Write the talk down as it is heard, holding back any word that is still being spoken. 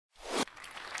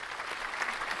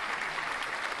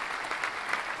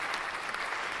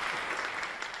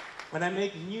when I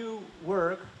make new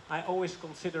work, I always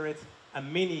consider it a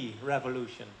mini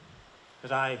revolution.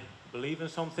 Because I believe in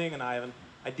something and I have an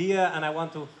idea and I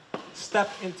want to step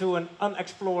into an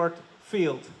unexplored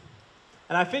field.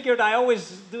 And I figured I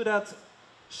always do that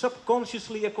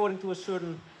subconsciously according to a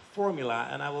certain formula,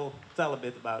 and I will tell a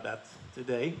bit about that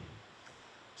today.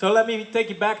 So let me take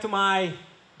you back to my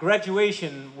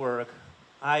graduation work.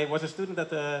 I was a student at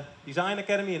the Design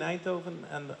Academy in Eindhoven,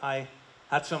 and I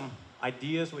had some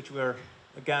ideas which were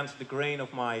against the grain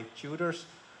of my tutors,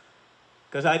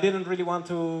 because I didn't really want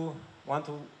to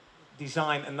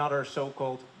design another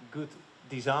so-called good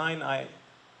design.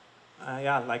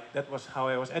 Yeah, like that was how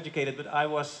I was educated, but I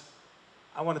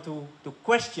wanted to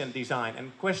question design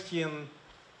and question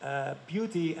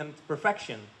beauty and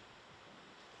perfection.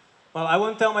 Well, I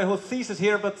won't tell my whole thesis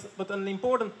here, but an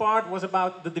important part was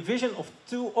about the division of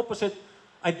two opposite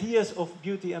ideas of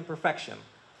beauty and perfection.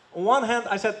 On one hand,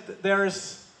 I said there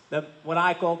is what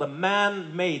I call the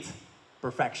man-made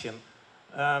perfection.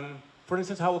 For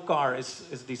instance, how a car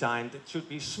is designed. It should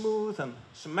be smooth and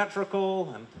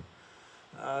symmetrical and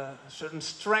a certain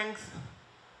strength.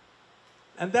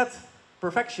 And that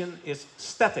perfection is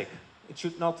static. It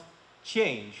should not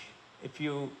change. If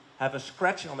you have a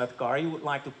scratch on that car, you would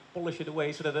like to polish it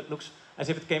away so that it looks as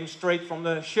if it came straight from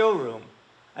the showroom,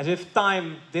 as if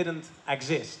time didn't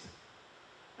exist.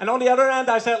 And on the other hand,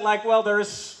 I said, like, well, there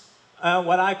is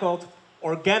what I called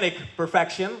organic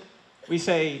perfection. We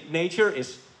say nature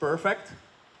is perfect.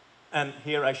 And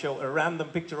here I show a random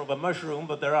picture of a mushroom,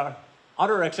 but there are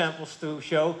other examples to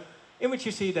show in which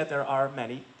you see that there are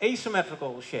many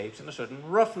asymmetrical shapes and a certain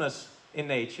roughness in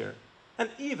nature. And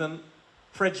even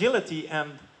fragility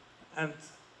and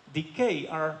decay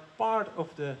are part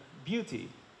of the beauty.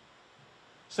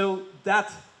 So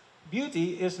that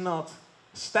beauty is not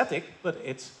static, but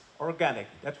it's organic.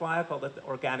 That's why I call it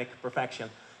organic perfection.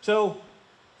 So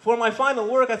for my final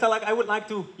work, I felt like I would like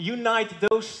to unite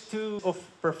those two of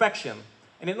perfection.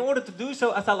 And in order to do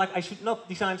so, I felt like I should not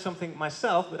design something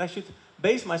myself, but I should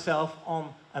base myself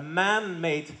on a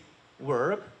man-made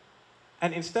work.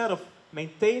 And instead of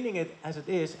maintaining it as it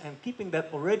is and keeping that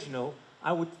original,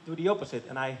 I would do the opposite,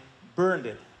 and I burned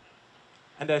it.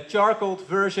 And the charcoal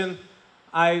version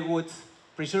I would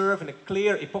preserve in a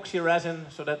clear epoxy resin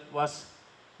so that it was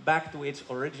back to its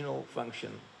original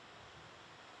function.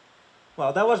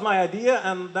 Well, that was my idea,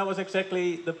 and that was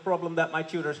exactly the problem that my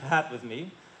tutors had with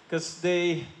me, because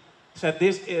they said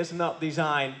this is not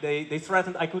design. They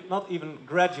threatened I could not even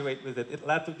graduate with it. It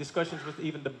led to discussions with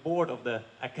even the board of the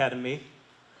academy.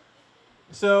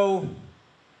 So,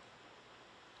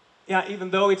 yeah,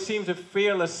 even though it seems a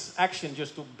fearless action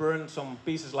just to burn some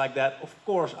pieces like that, of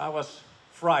course I was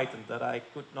frightened that I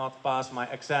could not pass my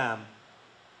exam.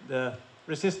 The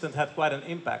resistance had quite an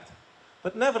impact.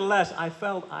 But nevertheless, I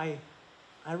felt I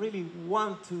really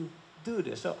want to do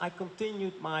this. So I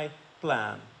continued my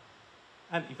plan.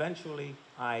 And eventually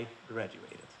I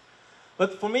graduated.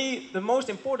 But for me, the most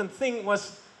important thing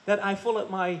was that I followed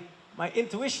my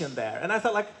intuition there. And I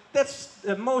thought, like, that's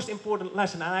the most important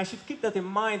lesson, and I should keep that in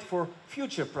mind for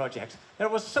future projects. There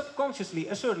was subconsciously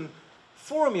a certain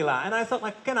formula, and I thought,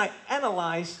 like, can I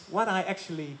analyze what I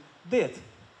actually did?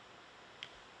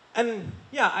 And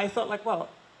yeah, I thought, like, well,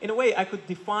 in a way I could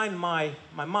define my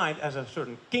mind as a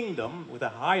certain kingdom with a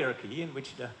hierarchy in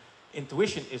which the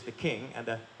intuition is the king and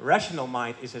the rational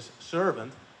mind is his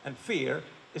servant, and fear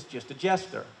is just a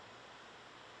jester.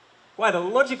 Quite a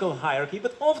logical hierarchy,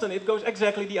 but often it goes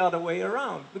exactly the other way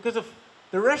around. Because of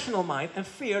the rational mind and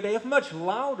fear, they have much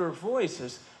louder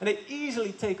voices and they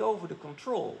easily take over the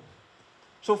control.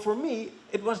 So for me,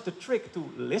 it was the trick to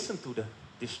listen to the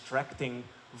distracting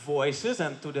voices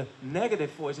and to the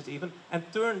negative voices even, and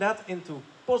turn that into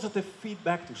positive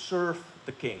feedback to serve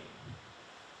the king.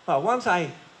 Well, once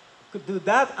I could do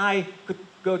that, I could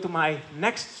go to my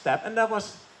next step, and that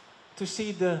was to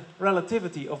see the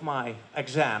relativity of my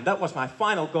exam. That was my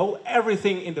final goal.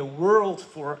 Everything in the world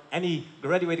for any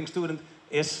graduating student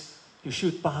is you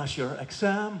should pass your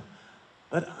exam.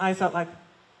 But I thought, like,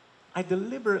 I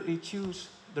deliberately choose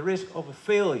the risk of a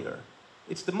failure.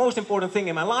 It's the most important thing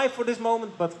in my life for this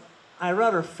moment, but I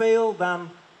rather fail than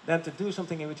to do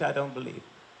something in which I don't believe.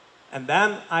 And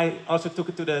then I also took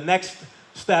it to the next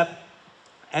step.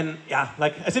 And yeah,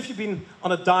 like as if you've been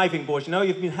on a diving board, you know,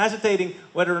 you've been hesitating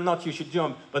whether or not you should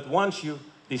jump. But once you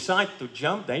decide to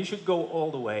jump, then you should go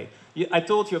all the way. I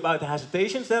told you about the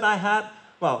hesitations that I had.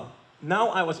 Well, now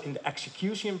I was in the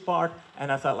execution part, and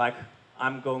I thought, like,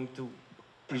 I'm going to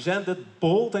present it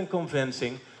bold and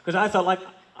convincing. Because I thought, like,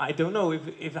 I don't know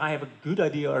if I have a good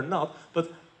idea or not, but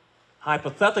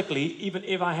hypothetically, even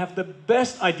if I have the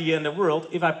best idea in the world,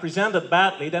 if I present it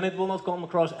badly, then it will not come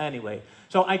across anyway.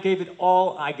 So I gave it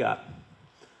all I got.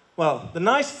 Well, the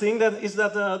nice thing is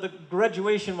that the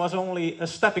graduation was only a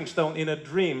stepping stone in a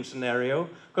dream scenario,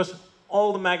 because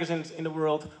all the magazines in the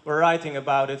world were writing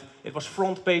about it. It was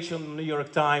front page on the New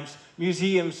York Times.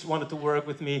 Museums wanted to work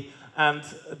with me, and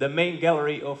the main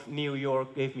gallery of New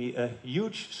York gave me a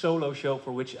huge solo show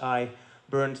for which I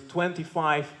burned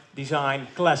 25 design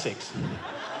classics.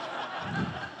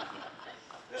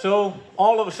 So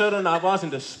all of a sudden I was in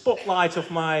the spotlights of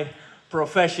my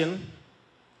profession,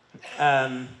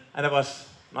 and it was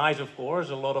nice, of course,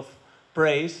 a lot of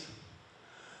praise.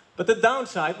 But the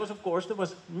downside was, of course, there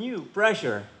was new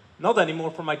pressure. Not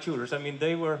anymore for my tutors. I mean,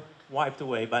 they were wiped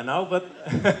away by now.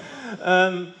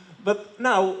 But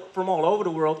now, from all over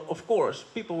the world, of course,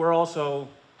 people were also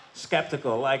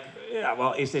skeptical. Like, yeah,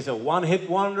 well, is this a one-hit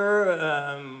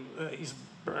wonder? He's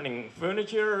burning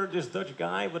furniture, this Dutch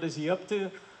guy. What is he up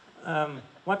to?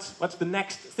 What's the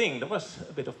next thing? There was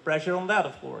a bit of pressure on that,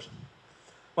 of course.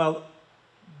 Well,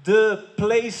 the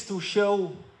place to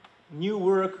show new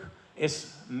work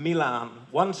is Milan.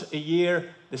 Once a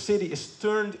year, the city is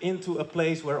turned into a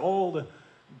place where all the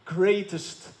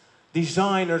greatest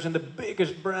designers and the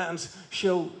biggest brands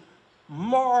show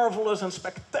marvelous and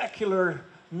spectacular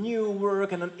new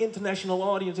work, and an international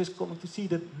audience is coming to see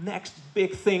the next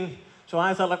big thing. So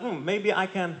I thought, like, maybe I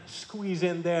can squeeze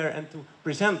in there and to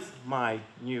present my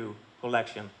new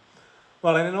collection.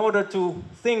 Well, and in order to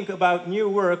think about new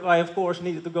work, I, of course,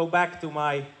 needed to go back to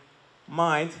my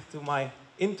mind, to my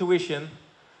intuition.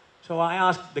 So I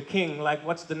asked the king, like,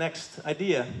 what's the next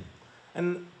idea?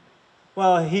 And,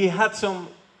 well, he had some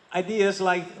ideas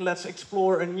like, let's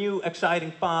explore a new,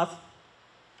 exciting path.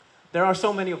 There are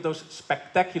so many of those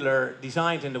spectacular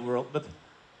designs in the world, but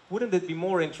wouldn't it be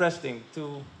more interesting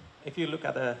to, if you look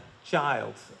at a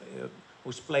child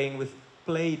who's playing with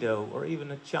Play-Doh, or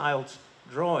even a child's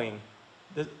drawing,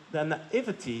 the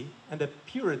naivety and the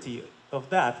purity of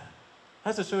that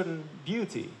has a certain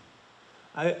beauty.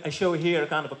 I show here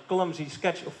kind of a clumsy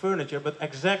sketch of furniture, but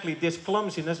exactly this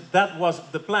clumsiness, that was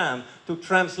the plan, to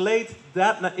translate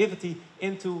that naivety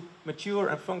into mature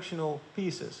and functional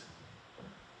pieces.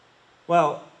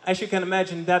 Well, as you can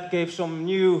imagine, that gave some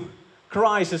new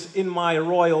crisis in my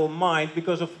royal mind,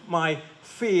 because of my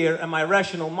fear and my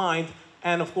rational mind,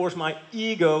 and of course my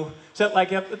ego said,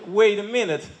 like, wait a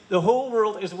minute, the whole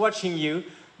world is watching you.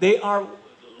 They are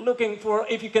looking for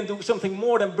if you can do something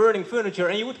more than burning furniture,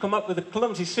 and you would come up with a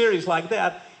clumsy series like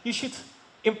that. You should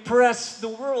impress the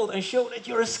world and show that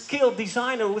you're a skilled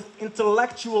designer with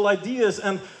intellectual ideas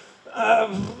and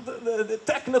the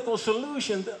technical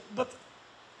solution. But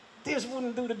this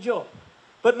wouldn't do the job.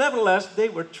 But nevertheless, they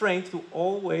were trained to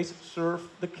always serve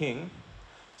the king.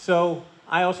 So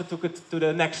I also took it to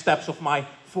the next steps of my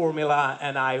formula,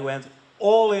 and I went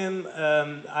all in.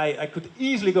 I could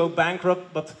easily go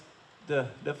bankrupt, but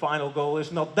the final goal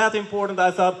is not that important,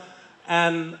 I thought.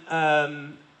 And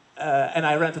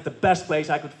I rented the best place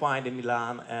I could find in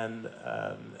Milan, and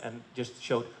just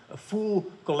showed a full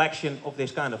collection of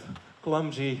this kind of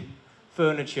clumsy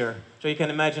furniture. So you can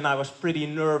imagine I was pretty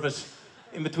nervous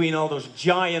in between all those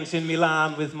giants in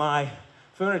Milan with my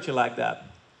furniture like that.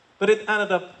 But it ended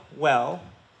up well,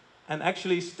 and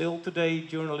actually still today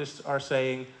journalists are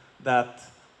saying that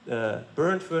the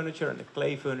burnt furniture and the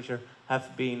clay furniture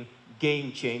have been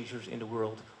game changers in the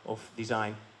world of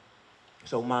design.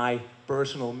 So my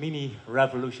personal mini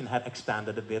revolution had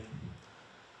expanded a bit.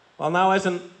 Well, now as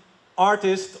an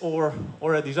artist or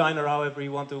a designer, however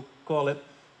you want to call it,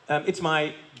 it's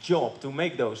my job to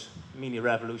make those mini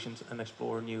revolutions and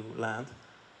explore new land.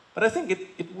 But I think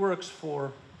it works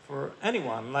for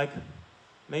anyone. Like,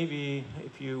 maybe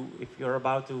if you're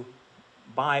about to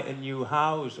buy a new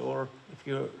house, or if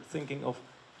you're thinking of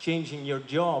changing your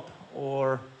job,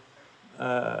 or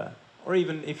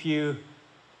even if you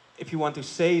want to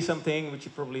say something which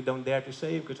you probably don't dare to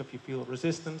say because of you feel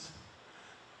resistance.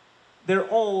 They're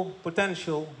all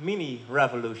potential mini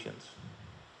revolutions.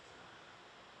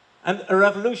 And a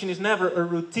revolution is never a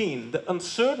routine. The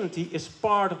uncertainty is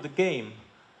part of the game.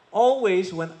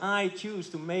 Always when I choose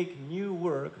to make new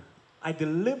work, I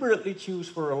deliberately choose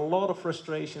for a lot of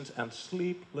frustrations and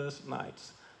sleepless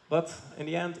nights. But in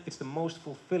the end, it's the most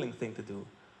fulfilling thing to do.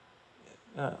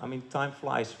 I mean, time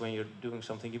flies when you're doing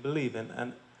something you believe in,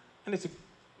 and it's a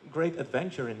great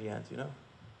adventure in the end, you know.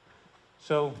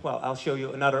 So, well, I'll show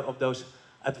you another of those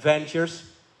adventures.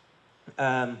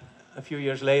 A few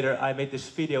years later, I made this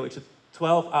video. It's a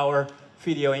 12-hour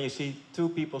video, and you see two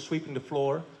people sweeping the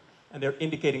floor, and they're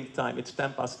indicating the time. It's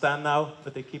 10 past 10 now,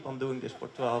 but they keep on doing this for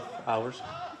 12 hours.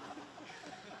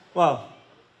 well,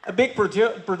 a big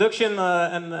production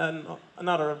and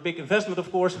another big investment,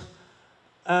 of course.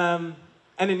 And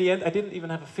in the end, I didn't even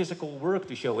have a physical work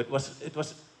to show. It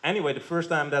was anyway the first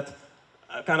time that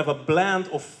kind of a blend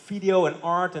of video and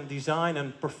art and design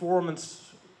and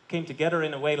performance came together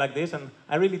in a way like this, and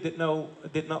I really did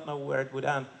not know where it would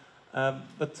end.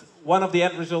 But one of the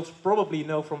end results probably you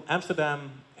know from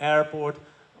Amsterdam airport,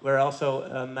 where also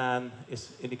a man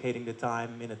is indicating the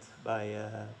time minute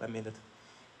by minute.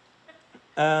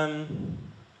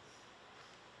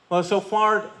 Well, so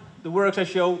far the works I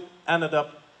show ended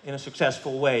up in a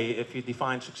successful way. If you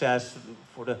define success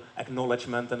for the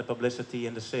acknowledgement and the publicity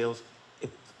and the sales, it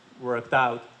worked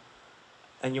out.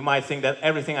 And you might think that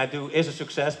everything I do is a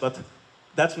success, but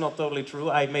that's not totally true.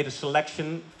 I made a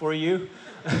selection for you.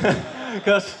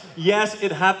 Because yes,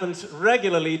 it happens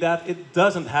regularly that it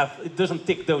doesn't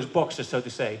tick those boxes, so to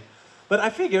say. But I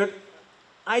figured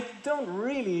I don't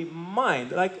really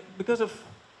mind, like, because of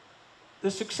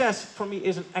the success for me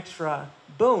is an extra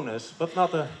bonus, but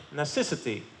not a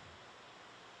necessity.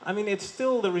 I mean, it's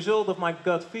still the result of my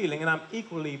gut feeling, and I'm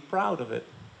equally proud of it.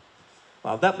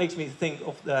 Well, that makes me think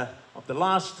of the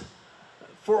last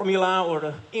formula or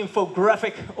the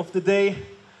infographic of the day.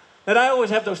 That I always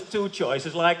have those two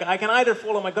choices. Like, I can either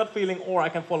follow my gut feeling or I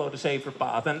can follow the safer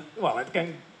path. And, well, it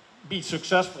can be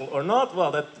successful or not.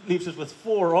 Well, that leaves us with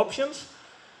 4 options.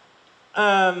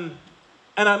 And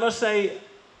I must say,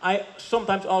 I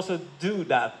sometimes also do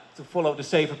that, to follow the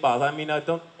safer path. I mean, I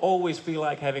don't always feel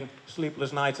like having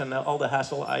sleepless nights and all the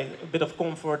hassle. A bit of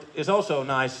comfort is also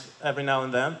nice every now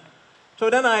and then. So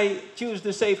then I choose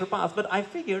the safer path. But I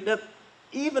figure that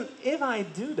even if I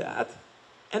do that,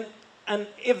 and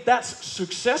if that's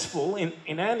successful in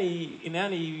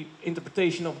any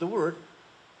interpretation of the word,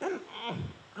 then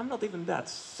I'm not even that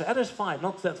satisfied,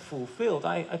 not that fulfilled.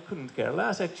 I couldn't care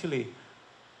less, actually.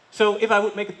 So if I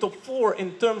would make a top 4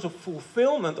 in terms of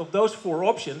fulfillment of those 4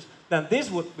 options, then this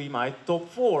would be my top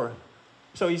 4.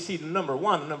 So you see the number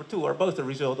 1 and number 2 are both the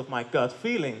result of my gut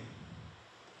feeling.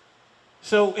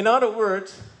 So in other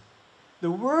words,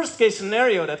 the worst case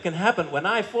scenario that can happen when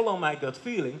I follow my gut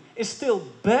feeling is still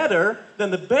better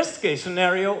than the best case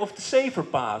scenario of the safer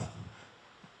path.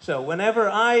 So whenever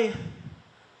I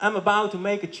am about to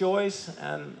make a choice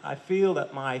and I feel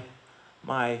that my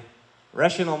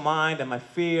rational mind and my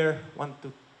fear want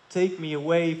to take me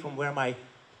away from where my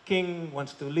king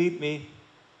wants to lead me,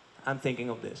 I'm thinking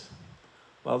of this.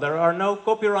 Well, there are no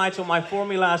copyrights on my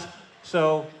formulas,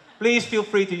 so please feel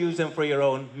free to use them for your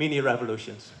own mini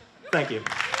revolutions. Thank you.